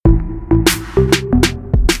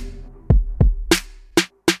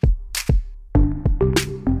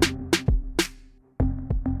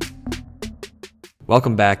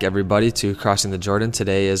Welcome back, everybody, to Crossing the Jordan.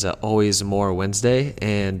 Today is Always More Wednesday,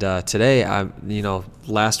 and today,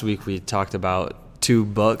 last week we talked about two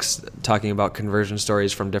books talking about conversion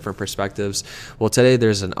stories from different perspectives. Well, today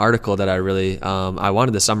there's an article that I really I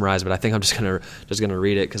wanted to summarize, but I think I'm just gonna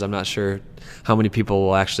read it because I'm not sure how many people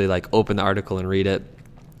will actually open the article and read it.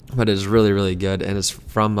 But it's really, really good, and it's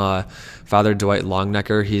from Father Dwight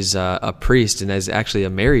Longnecker. He's a priest, and is actually a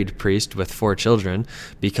married priest with 4 children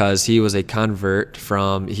because he was a convert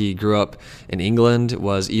he grew up in England,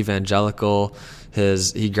 was evangelical.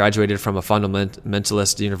 He graduated from a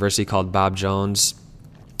fundamentalist university called Bob Jones,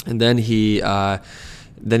 and then he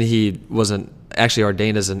wasn't actually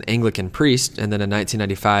ordained as an Anglican priest, and then in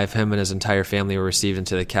 1995, him and his entire family were received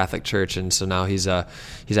into the Catholic Church, and so now he's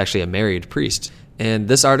actually a married priest. And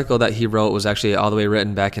this article that he wrote was actually all the way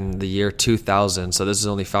written back in the year 2000. So this is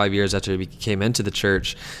only 5 years after he came into the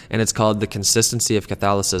church. And it's called The Consistency of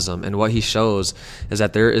Catholicism. And what he shows is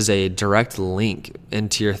that there is a direct link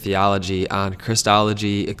into your theology on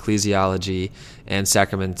Christology, ecclesiology, and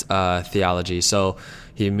sacrament theology. So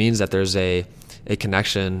he means that there's a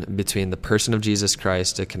connection between the person of Jesus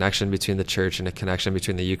Christ, a connection between the church, and a connection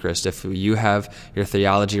between the Eucharist. If you have your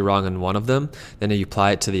theology wrong on one of them, then you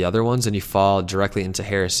apply it to the other ones and you fall directly into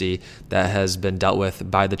heresy that has been dealt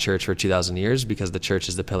with by the church for 2,000 years because the church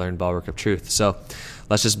is the pillar and bulwark of truth. So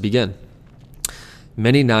let's just begin.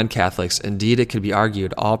 Many non-Catholics, indeed it could be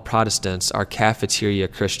argued all Protestants, are cafeteria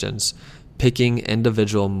Christians, picking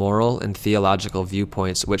individual moral and theological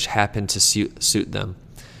viewpoints which happen to suit them.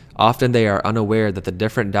 Often they are unaware that the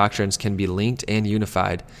different doctrines can be linked and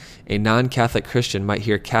unified. A non-Catholic Christian might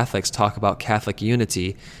hear Catholics talk about Catholic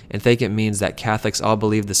unity and think it means that Catholics all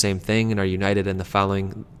believe the same thing and are united in the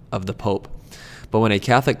following of the Pope. But when a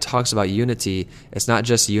Catholic talks about unity, it's not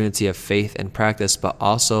just unity of faith and practice, but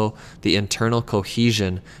also the internal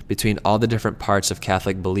cohesion between all the different parts of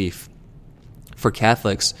Catholic belief. For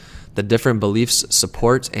Catholics, the different beliefs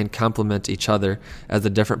support and complement each other as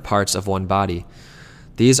the different parts of one body.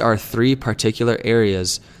 These are 3 particular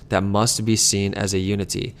areas that must be seen as a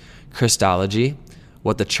unity: Christology,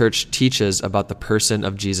 what the Church teaches about the person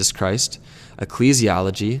of Jesus Christ;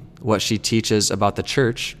 ecclesiology, what she teaches about the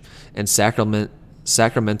Church; and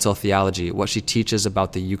sacramental theology, what she teaches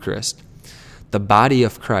about the Eucharist. The body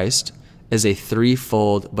of Christ is a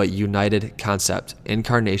threefold but united concept.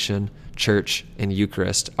 Incarnation, Church, and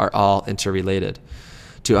Eucharist are all interrelated.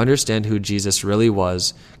 To understand who Jesus really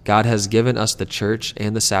was, God has given us the Church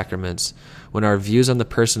and the sacraments. When our views on the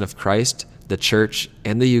person of Christ, the Church,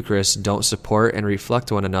 and the Eucharist don't support and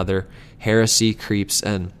reflect one another, heresy creeps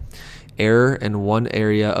in. Error in one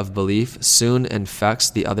area of belief soon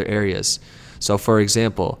infects the other areas. So, for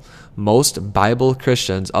example, most Bible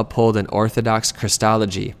Christians uphold an orthodox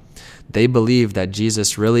Christology. They believe that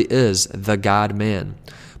Jesus really is the God-man.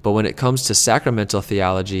 But when it comes to sacramental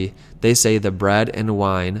theology, they say the bread and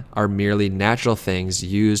wine are merely natural things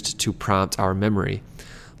used to prompt our memory.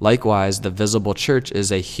 Likewise, the visible church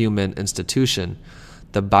is a human institution.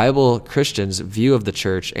 The Bible Christians' view of the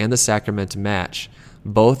church and the sacrament match.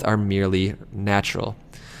 Both are merely natural.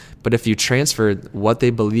 But if you transfer what they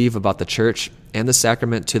believe about the church and the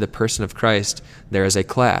sacrament to the person of Christ, there is a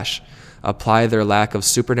clash. Apply their lack of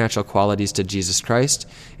supernatural qualities to Jesus Christ,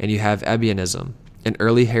 and you have Ebionism, an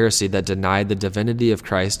early heresy that denied the divinity of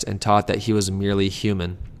Christ and taught that he was merely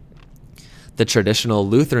human. The traditional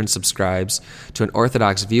Lutheran subscribes to an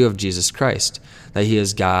orthodox view of Jesus Christ, that he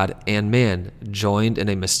is God and man, joined in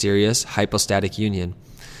a mysterious hypostatic union.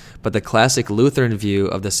 But the classic Lutheran view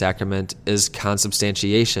of the sacrament is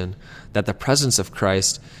consubstantiation, that the presence of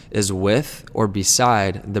Christ is with or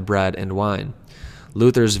beside the bread and wine.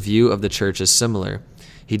 Luther's view of the church is similar.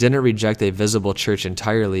 He didn't reject a visible church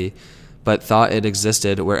entirely, but thought it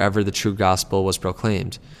existed wherever the true gospel was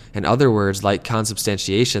proclaimed. In other words, like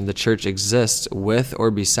consubstantiation, the church exists with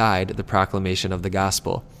or beside the proclamation of the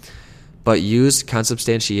gospel. But use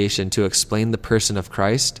consubstantiation to explain the person of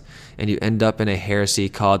Christ, and you end up in a heresy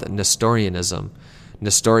called Nestorianism.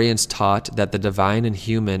 Nestorians taught that the divine and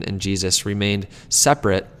human in Jesus remained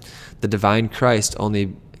separate, the divine Christ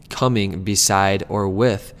only coming beside or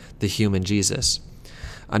with the human Jesus.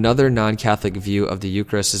 Another non-Catholic view of the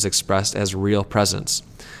Eucharist is expressed as real presence.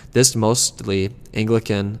 This mostly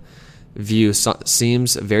Anglican view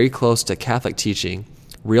seems very close to Catholic teaching.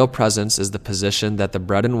 Real presence is the position that the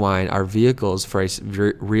bread and wine are vehicles for a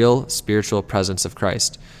real spiritual presence of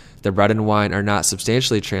Christ. The bread and wine are not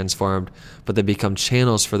substantially transformed, but they become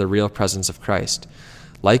channels for the real presence of Christ.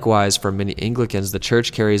 Likewise, for many Anglicans, the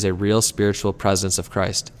church carries a real spiritual presence of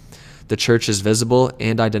Christ. The church is visible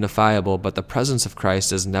and identifiable, but the presence of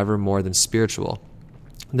Christ is never more than spiritual.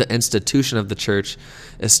 The institution of the church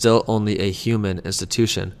is still only a human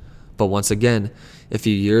institution. But once again, if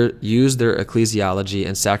you use their ecclesiology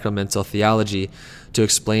and sacramental theology to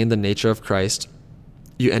explain the nature of Christ,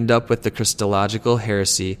 you end up with the Christological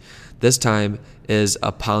heresy. This time is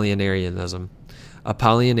Apollinarianism.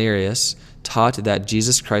 Apollinarius taught that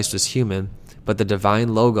Jesus Christ was human, but the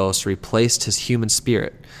divine Logos replaced his human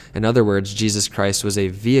spirit. In other words, Jesus Christ was a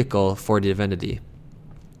vehicle for divinity.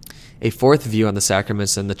 A fourth view on the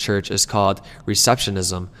sacraments in the church is called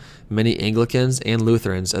receptionism. Many Anglicans and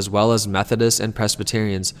Lutherans, as well as Methodists and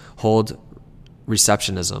Presbyterians, hold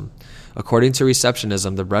receptionism. According to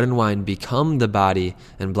receptionism, the bread and wine become the body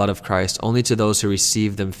and blood of Christ only to those who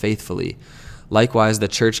receive them faithfully. Likewise, the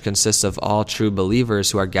church consists of all true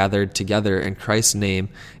believers who are gathered together in Christ's name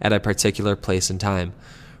at a particular place and time.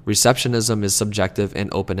 Receptionism is subjective and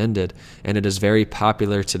open-ended, and it is very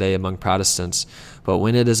popular today among Protestants. But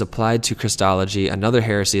when it is applied to Christology, another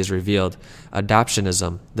heresy is revealed: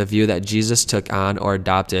 adoptionism, the view that Jesus took on or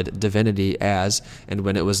adopted divinity as and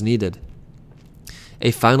when it was needed. A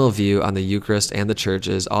final view on the Eucharist and the Church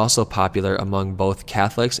is also popular among both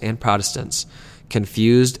Catholics and Protestants.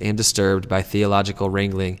 Confused and disturbed by theological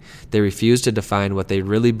wrangling, they refuse to define what they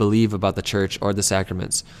really believe about the Church or the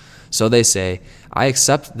sacraments. So they say, I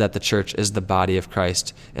accept that the Church is the body of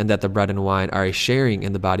Christ and that the bread and wine are a sharing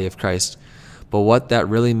in the body of Christ. But what that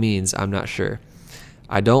really means, I'm not sure.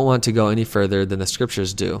 I don't want to go any further than the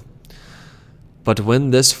Scriptures do. But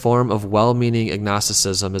when this form of well-meaning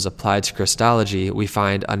agnosticism is applied to Christology, we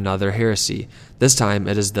find another heresy. This time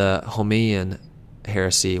it is the Homoian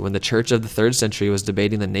heresy. When the Church of the 3rd century was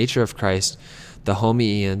debating the nature of Christ, the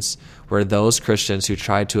Homoians were those Christians who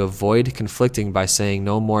tried to avoid conflicting by saying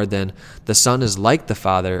no more than, the Son is like the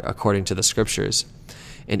Father according to the Scriptures.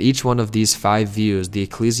 In each one of these 5 views, the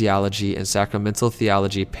ecclesiology and sacramental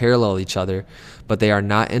theology parallel each other, but they are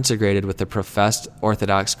not integrated with the professed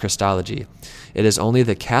Orthodox Christology. It is only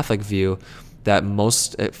the Catholic view that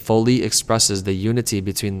most fully expresses the unity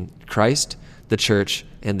between Christ, the Church,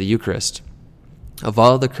 and the Eucharist. Of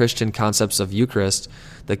all the Christian concepts of Eucharist,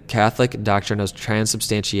 the Catholic doctrine of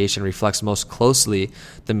transubstantiation reflects most closely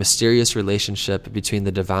the mysterious relationship between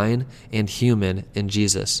the divine and human in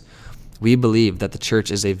Jesus. We believe that the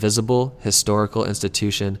Church is a visible, historical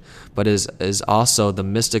institution, but is also the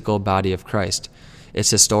mystical body of Christ.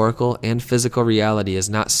 Its historical and physical reality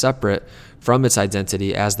is not separate from its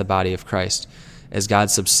identity as the body of Christ. As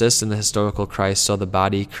God subsists in the historical Christ, so the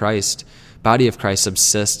body of Christ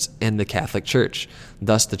subsists in the Catholic Church.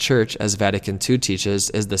 Thus, the Church, as Vatican II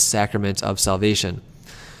teaches, is the sacrament of salvation.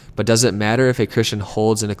 But does it matter if a Christian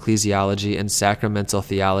holds an ecclesiology and sacramental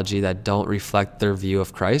theology that don't reflect their view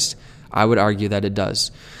of Christ? I would argue that it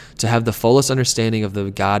does. To have the fullest understanding of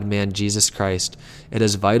the God-man Jesus Christ, it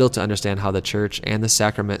is vital to understand how the Church and the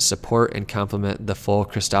sacrament support and complement the full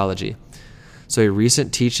Christology. So a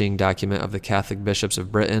recent teaching document of the Catholic bishops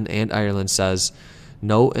of Britain and Ireland says,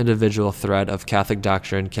 no individual thread of Catholic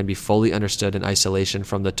doctrine can be fully understood in isolation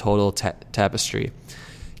from the total tapestry.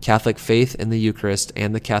 Catholic faith in the Eucharist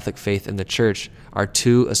and the Catholic faith in the Church are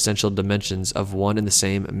 2 essential dimensions of one and the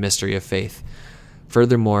same mystery of faith.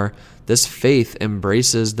 Furthermore, this faith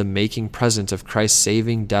embraces the making present of Christ's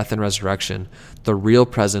saving death and resurrection, the real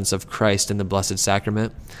presence of Christ in the Blessed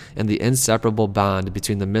Sacrament, and the inseparable bond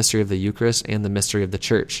between the mystery of the Eucharist and the mystery of the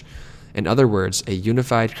Church. In other words, a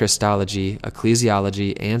unified Christology,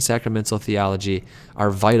 ecclesiology, and sacramental theology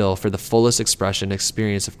are vital for the fullest expression and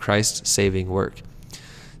experience of Christ's saving work.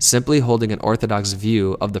 Simply holding an orthodox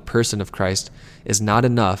view of the person of Christ is not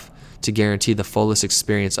enough to guarantee the fullest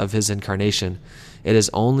experience of his incarnation. It is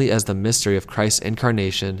only as the mystery of Christ's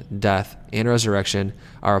incarnation, death, and resurrection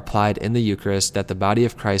are applied in the Eucharist that the body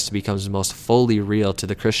of Christ becomes most fully real to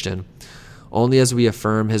the Christian. Only as we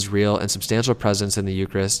affirm his real and substantial presence in the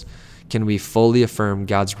Eucharist can we fully affirm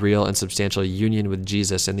God's real and substantial union with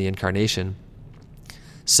Jesus in the incarnation.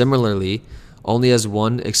 Similarly, only as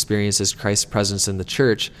one experiences Christ's presence in the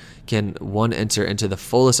Church can one enter into the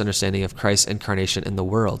fullest understanding of Christ's incarnation in the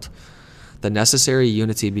world. The necessary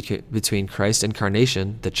unity between Christ's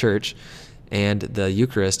incarnation, the Church, and the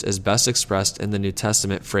Eucharist is best expressed in the New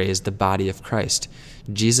Testament phrase, the body of Christ.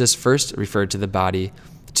 Jesus first referred to the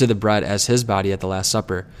bread as his body at the Last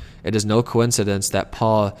Supper. It is no coincidence that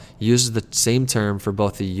Paul uses the same term for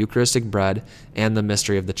both the Eucharistic bread and the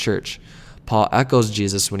mystery of the Church. Paul echoes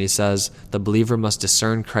Jesus when he says the believer must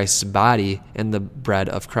discern Christ's body in the bread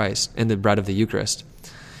of Christ, in the bread of the Eucharist.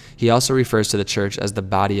 He also refers to the Church as the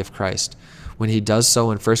body of Christ. When he does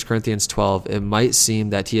so in 1 Corinthians 12, it might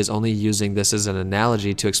seem that he is only using this as an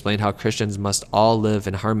analogy to explain how Christians must all live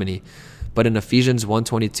in harmony. But in Ephesians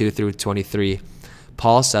 1:22 through 23,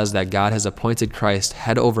 Paul says that God has appointed Christ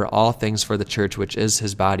head over all things for the church, which is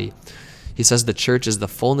his body. He says the church is the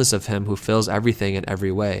fullness of him who fills everything in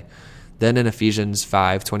every way. Then in Ephesians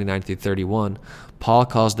 5:29-31, Paul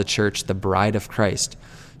calls the church the bride of Christ.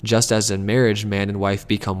 Just as in marriage, man and wife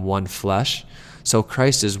become one flesh, so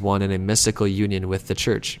Christ is one in a mystical union with the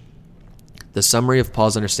church. The summary of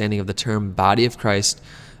Paul's understanding of the term body of Christ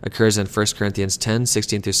occurs in 1 Corinthians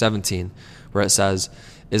 10:16-17, where it says,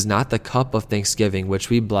 "Is not the cup of thanksgiving which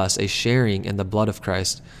we bless a sharing in the blood of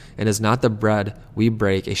Christ? And is not the bread we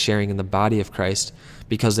break a sharing in the body of Christ?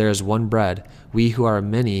 Because there is one bread, we who are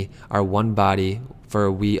many are one body, for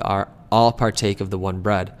we are all partake of the one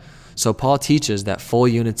bread." So Paul teaches that full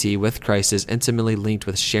unity with Christ is intimately linked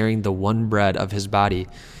with sharing the one bread of his body,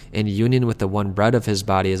 and union with the one bread of his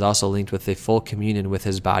body is also linked with a full communion with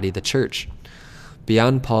his body, the church.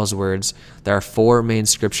 Beyond Paul's words, there are four main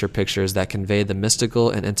scripture pictures that convey the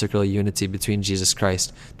mystical and integral unity between Jesus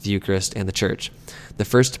Christ, the Eucharist, and the church. The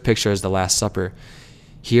first picture is the Last Supper.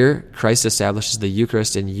 Here, Christ establishes the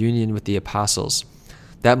Eucharist in union with the apostles.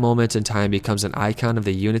 That moment in time becomes an icon of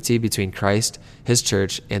the unity between Christ, his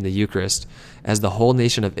church, and the Eucharist. As the whole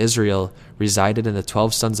nation of Israel resided in the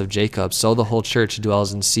 12 sons of Jacob, so the whole church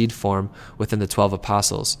dwells in seed form within the 12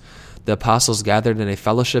 apostles. The apostles gathered in a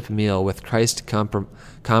fellowship meal with Christ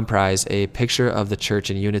comprise a picture of the church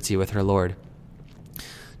in unity with her Lord.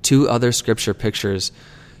 Two other scripture pictures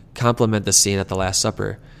complement the scene at the Last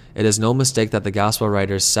Supper. It is no mistake that the gospel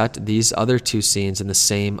writers set these other two scenes in the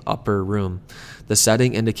same upper room. The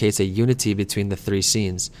setting indicates a unity between the three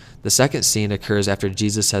scenes. The second scene occurs after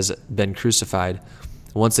Jesus has been crucified.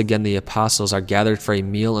 Once again, the apostles are gathered for a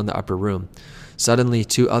meal in the upper room. Suddenly,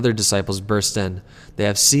 two other disciples burst in. They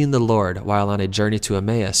have seen the Lord while on a journey to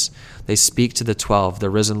Emmaus. They speak to the 12. The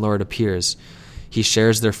risen Lord appears. He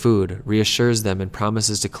shares their food, reassures them, and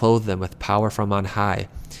promises to clothe them with power from on high.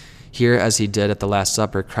 Here, as he did at the Last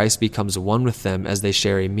Supper, Christ becomes one with them as they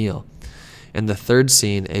share a meal. In the third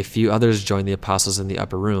scene, a few others join the apostles in the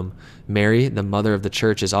upper room. Mary, the mother of the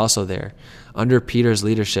church, is also there. Under Peter's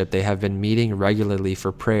leadership, they have been meeting regularly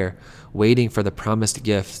for prayer, waiting for the promised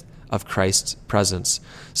gift of Christ's presence.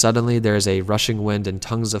 Suddenly, there is a rushing wind and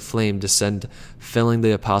tongues of flame descend, filling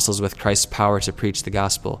the apostles with Christ's power to preach the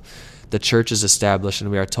gospel. The church is established,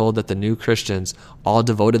 and we are told that the new Christians all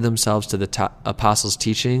devoted themselves to the apostles'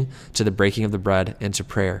 teaching, to the breaking of the bread, and to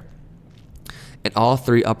prayer. In all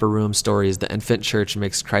three upper room stories, the infant church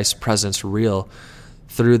makes Christ's presence real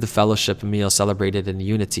through the fellowship meal celebrated in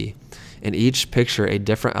unity. In each picture, a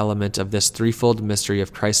different element of this threefold mystery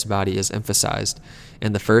of Christ's body is emphasized.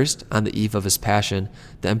 In the first, on the eve of his passion,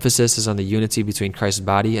 the emphasis is on the unity between Christ's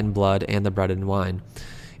body and blood and the bread and wine.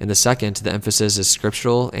 In the second, the emphasis is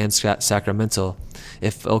scriptural and sacramental.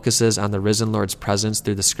 It focuses on the risen Lord's presence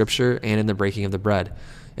through the scripture and in the breaking of the bread.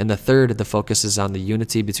 In the third, the focus is on the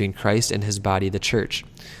unity between Christ and his body, the church.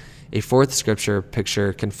 A fourth scripture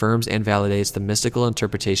picture confirms and validates the mystical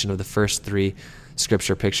interpretation of the first three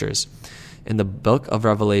scripture pictures. In the book of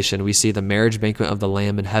Revelation, we see the marriage banquet of the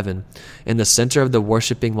Lamb in heaven. In the center of the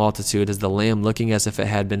worshiping multitude is the Lamb looking as if it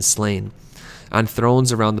had been slain. On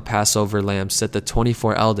thrones around the Passover lamb sit the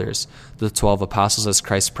 24 elders, the 12 apostles as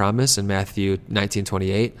Christ promised in Matthew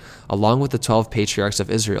 19:28, along with the 12 patriarchs of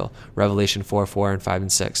Israel, Revelation 4:4 and 5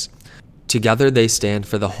 and 6. Together they stand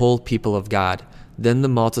for the whole people of God. Then the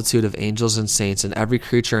multitude of angels and saints and every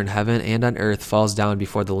creature in heaven and on earth falls down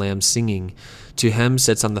before the Lamb, singing, "To him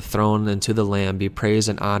sits on the throne and to the Lamb be praise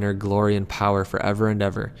and honor, glory and power forever and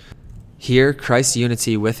ever." Here, Christ's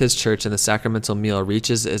unity with his church in the sacramental meal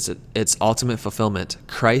reaches its ultimate fulfillment.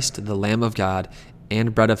 Christ, the Lamb of God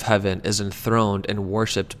and bread of heaven, is enthroned and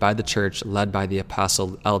worshipped by the church led by the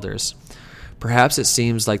apostle elders. Perhaps it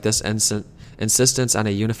seems like this insistence on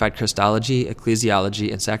a unified Christology,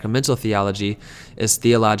 ecclesiology, and sacramental theology is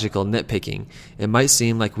theological nitpicking. It might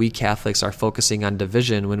seem like we Catholics are focusing on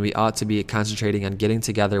division when we ought to be concentrating on getting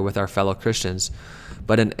together with our fellow Christians.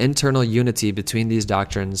 But an internal unity between these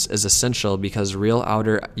doctrines is essential because real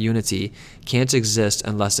outer unity can't exist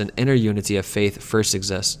unless an inner unity of faith first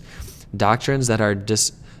exists. Doctrines that are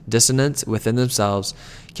dissonant within themselves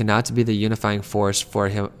cannot be the unifying force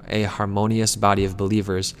for a harmonious body of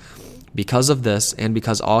believers. Because of this, and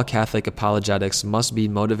because all Catholic apologetics must be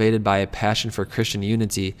motivated by a passion for Christian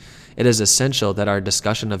unity, it is essential that our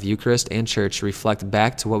discussion of Eucharist and Church reflect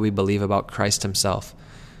back to what we believe about Christ himself.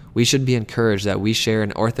 We should be encouraged that we share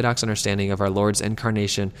an orthodox understanding of our Lord's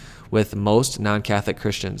incarnation with most non-Catholic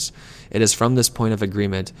Christians. It is from this point of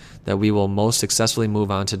agreement that we will most successfully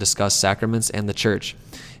move on to discuss sacraments and the Church.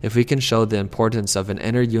 If we can show the importance of an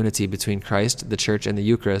inner unity between Christ, the Church, and the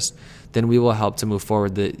Eucharist, then we will help to move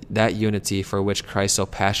forward that unity for which Christ so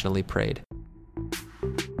passionately prayed.